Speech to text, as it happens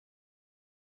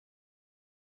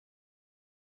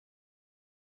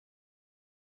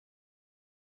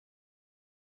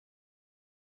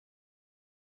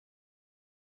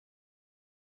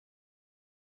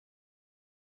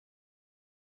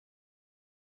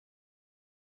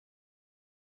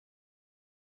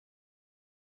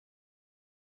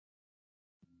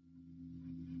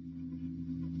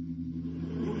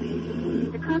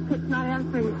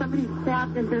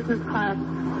strapped in business class.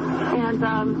 And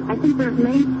I think there's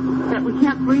mates that we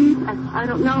can't breathe. I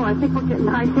don't know. I think we're getting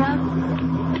hijacked.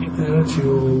 מתארת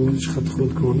שיש חתכו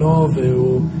את גרונו,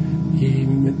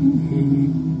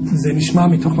 זה נשמע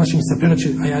מתוך מה שהיא מספרת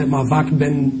שהיה מאבק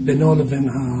בינו לבין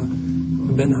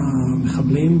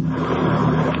המחבלים.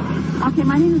 Okay,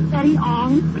 my name is Betty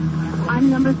Ong. I'm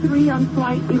number 3 on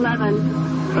flight 11.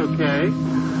 Okay.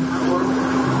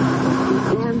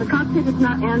 And the cockpit is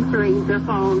not answering their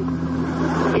phone.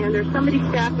 And there's somebody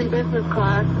strapped in business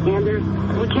class, and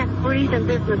we can't breathe in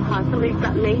business class. Somebody's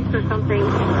got mace or something.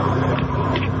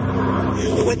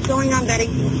 What's going on, Betty?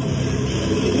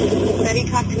 Betty,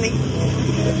 talk to me.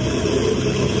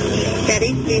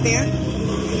 Betty, are you there?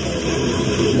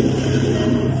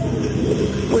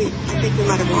 Wait, I think we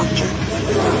might have lost her.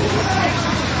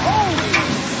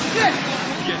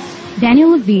 Daniel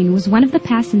Lewin was one of the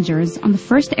passengers on the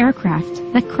first aircraft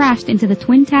that crashed into the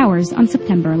Twin Towers on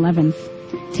September 11th.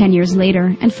 10 years later,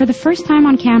 and for the first time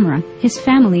on camera, his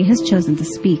family has chosen to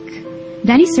speak.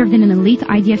 Danny served in an elite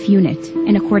IDF unit,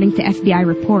 and according to FBI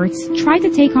reports, tried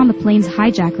to take on the plane's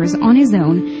hijackers on his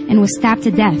own and was stabbed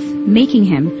to death, making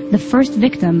him the first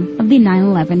victim of the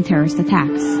 9/11 terrorist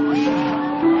attacks.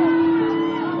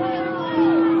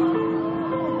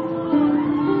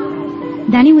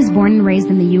 Danny was born and raised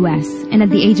in the U.S., and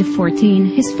at the age of 14,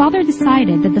 his father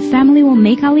decided that the family will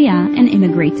make Aliyah and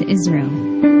immigrate to Israel.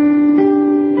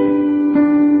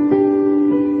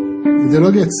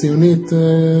 אידיאולוגיה ציונית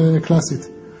קלאסית,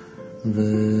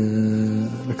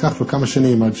 ולקח לו כמה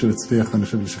שנים עד שהוא הצליח, אני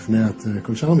חושב, לשכנע את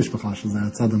כל שאר המשפחה שזה היה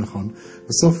הצד הנכון.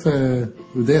 בסוף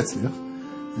הוא די הצליח,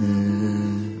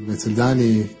 ואצל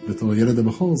דני, בתור ילד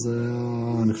הבחור, זה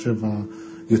היה, אני חושב,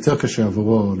 יותר קשה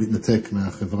עבורו להתנתק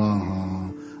מהחברה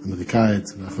האמריקאית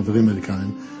והחברים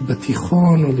האמריקאים.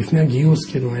 בתיכון, עוד לפני הגיוס,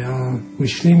 כאילו הוא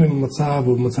השלים עם המצב,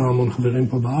 הוא מצא המון חברים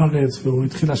פה בארץ, והוא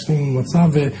התחיל להשלים עם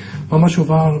המצב, וממש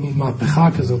עובר מהפכה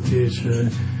כזאת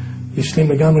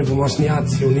שהשלים לגמרי, והוא ממש נהיה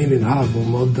ציוני נלהב, הוא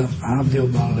מאוד אהב להיות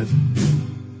בארץ.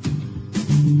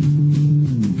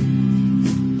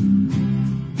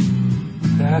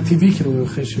 זה היה טבעי, כאילו,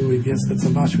 אחרי שהוא התגייס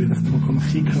לצבא, שהוא ילך למקום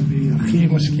הכי קרבי, הכי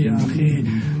משקיע, הכי...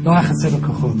 לא היה חסר לו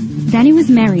כוחות. Danny was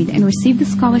married and received a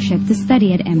scholarship to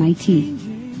study at MIT.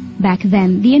 Back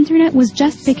then, the internet was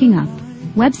just picking up.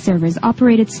 Web servers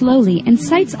operated slowly and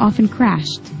sites often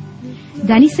crashed.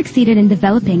 Danny succeeded in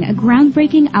developing a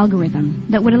groundbreaking algorithm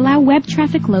that would allow web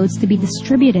traffic loads to be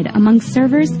distributed among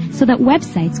servers so that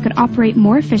websites could operate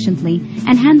more efficiently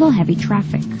and handle heavy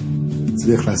traffic.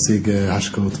 הצליח להשיג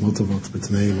השקעות מאוד טובות,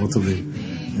 בתנאים מאוד טובים,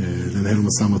 לנהל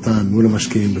משא ומתן מול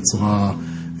המשקיעים בצורה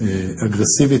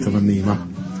אגרסיבית אבל נעימה.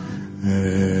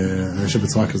 אני חושב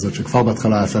בצורה כזאת שכבר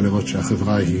בהתחלה אפשר לראות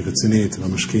שהחברה היא רצינית,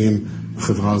 והמשקיעים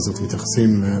בחברה הזאת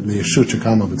מתייחסים לישות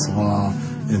שקמה בצורה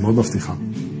מאוד מבטיחה.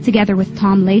 Together with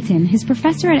Tom Layton, his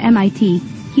professor at MIT,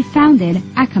 he founded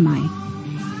Akamai.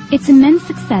 Its immense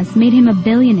success made him a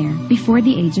billionaire before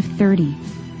the age of 30.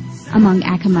 Among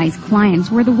Akamai's clients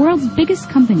were the world's biggest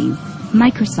companies,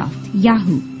 Microsoft,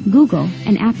 Yahoo, Google,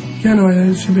 and Apple. כן,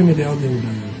 הוא 70 מיליארדים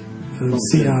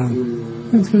בשיאה.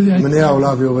 מניה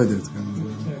עולה ויורדת.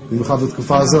 במיוחד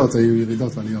בתקופה הזאת היו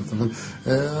ירידות ועליות, אבל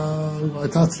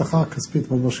הייתה הצלחה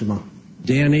כספית מאוד מרשימה.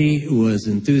 Danny was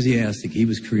enthusiastic. He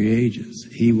was courageous.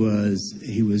 He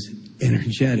was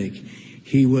energetic.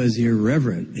 He was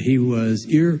irreverent. He was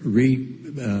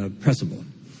irrepressible.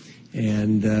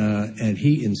 And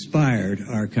he inspired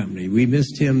our company. We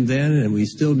missed him then, and we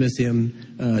still miss him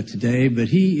today, but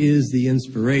he is the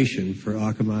inspiration for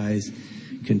Akamai's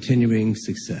continuing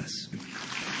success.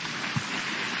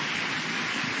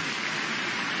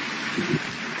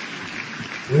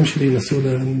 ההורים שלי נסעו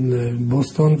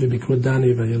לבוסטון וביקרו את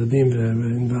דני והילדים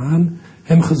וענוון.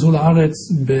 הם חזרו לארץ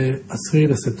ב-10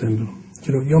 לספטמבר.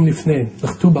 כאילו, יום לפני,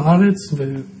 נחתו בארץ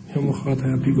ויום אחרת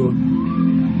היה פיגוע.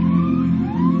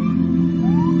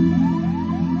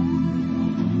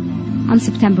 On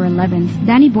September 11th,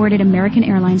 Danny boarded American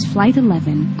Airlines Flight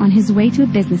 11 on his way to a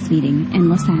business meeting in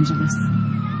Los Angeles.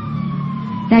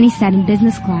 Danny sat in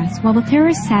business class while the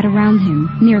terrorists sat around him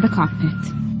near the cockpit.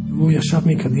 הוא ישב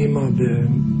מקדימה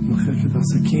במחלקת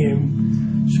העסקים,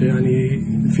 שאני,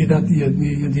 לפי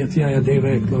ידיעתי היה די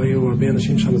ריק, לא היו הרבה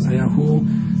אנשים שם, אז היה הוא,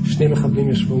 2 מחבלים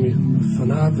ישבו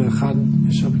מפניו, ואחד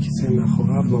ישב בכיסא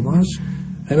מאחוריו ממש.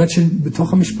 האמת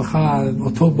שבתוך המשפחה,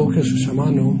 אותו בוקר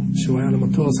ששמענו, שהוא היה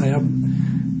למטוס, היה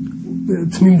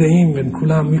תמים דעים בין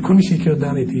כולם, כל מי שהכיר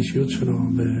דני את האישיות שלו,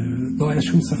 ולא היה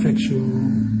שום ספק שהוא,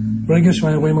 ברגע שהוא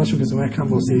היה רואה משהו כזה, הוא היה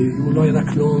קם ועושה, הוא לא ידע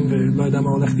כלום ולא ידע מה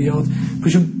הולך להיות,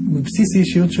 פשוט בבסיס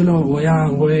האישיות שלו, הוא היה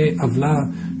רואה עוולה,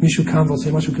 מישהו קם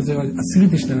ועושה משהו כזה,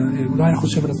 עשירית השנה, הוא לא היה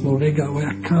חושב על עצמו רגע, הוא היה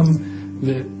קם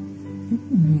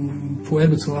ופועל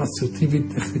בצורה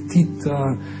אסרטיבית, החלטית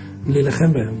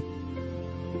להילחם בהם.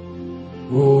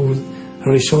 הוא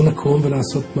הראשון לקום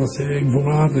ולעשות מעשה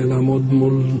גבורה ולעמוד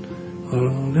מול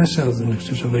הרשע הזה. אני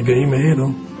חושב שהרגעים האלו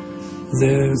זה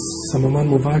סממן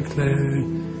מובהק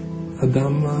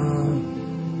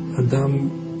לאדם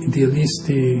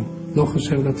אידיאליסטי, לא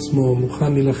חושב לעצמו,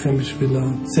 מוכן להילחם בשביל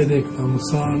הצדק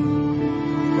והמוסר.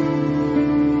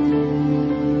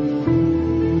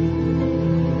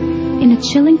 In a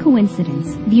chilling coincidence,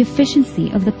 the efficiency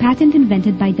of the patent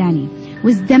invented by Danny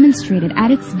was demonstrated at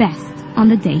its best on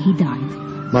the day he died.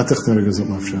 מה הטכנולוגיה הזאת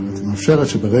מאפשרת? מאפשרת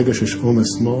שברגע שיש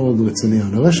עומס מאוד רציני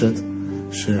על הרשת,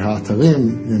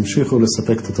 שהאתרים ימשיכו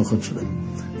לספק את התוכן שלהם.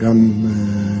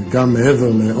 גם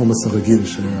מעבר לעומס הרגיל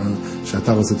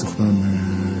שהאתר הזה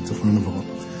תוכנן עבורו.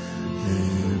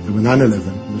 וב-9/11,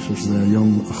 אני חושב שזה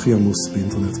היום הכי עמוס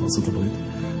באינטרנט בארצות הברית,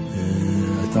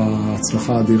 הייתה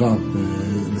הצלחה אדירה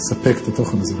לספק את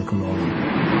התוכן הזה לכל העולם.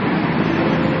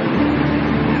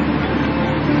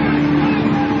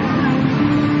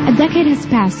 A decade has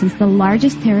passed since the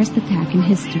largest terrorist attack in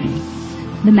history.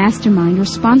 The mastermind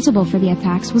responsible for the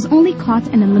attacks was only caught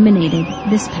and eliminated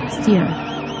this past year.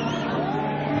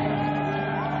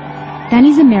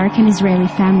 Danny's American-Israeli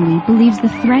family believes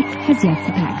the threat has yet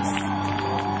to pass.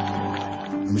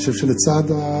 אני חושב שלצד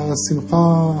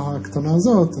השמחה הקטנה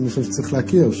הזאת, אני חושב שצריך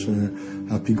להכיר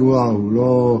שהפיגוע הוא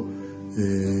לא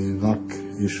רק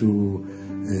איזשהו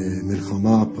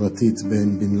מלחמה פרטית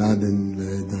בין בן לאדן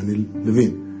לדני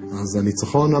לוין. אז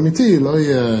הניצחון האמיתי לא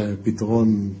יהיה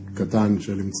פתרון קטן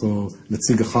של למצוא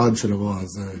נציג אחד של הרוע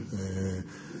הזה,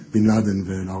 בן לאדן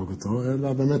ולהרוג אותו,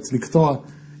 אלא באמת לקטוע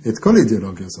את כל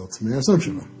האידיאולוגיה הזאת מהיסוד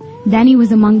שלה. Danny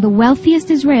was among the wealthiest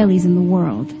Israelis in the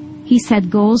world. He set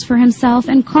goals for himself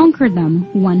and conquered them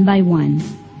one by one.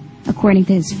 According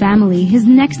to his family, his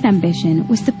next ambition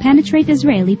was to penetrate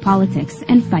Israeli politics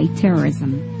and fight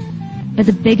terrorism. But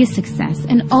the biggest success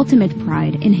and ultimate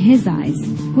pride in his eyes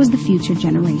was the future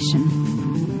generation.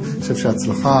 אני חושב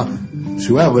שההצלחה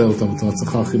שהוא היה רואה אותה בתור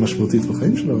ההצלחה הכי משמעותית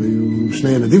בחיים שלו, היו שני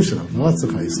ילדים שלו, לא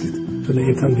הצלחה עסקית.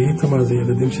 ולאיתן ואיתמר זה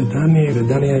ילדים של דני,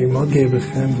 ודני היה מאוד גאה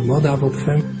בכם ומאוד אהב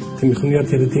אתכם. אתם יכולים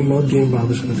להיות ילדים מאוד גאים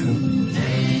באבא שלכם.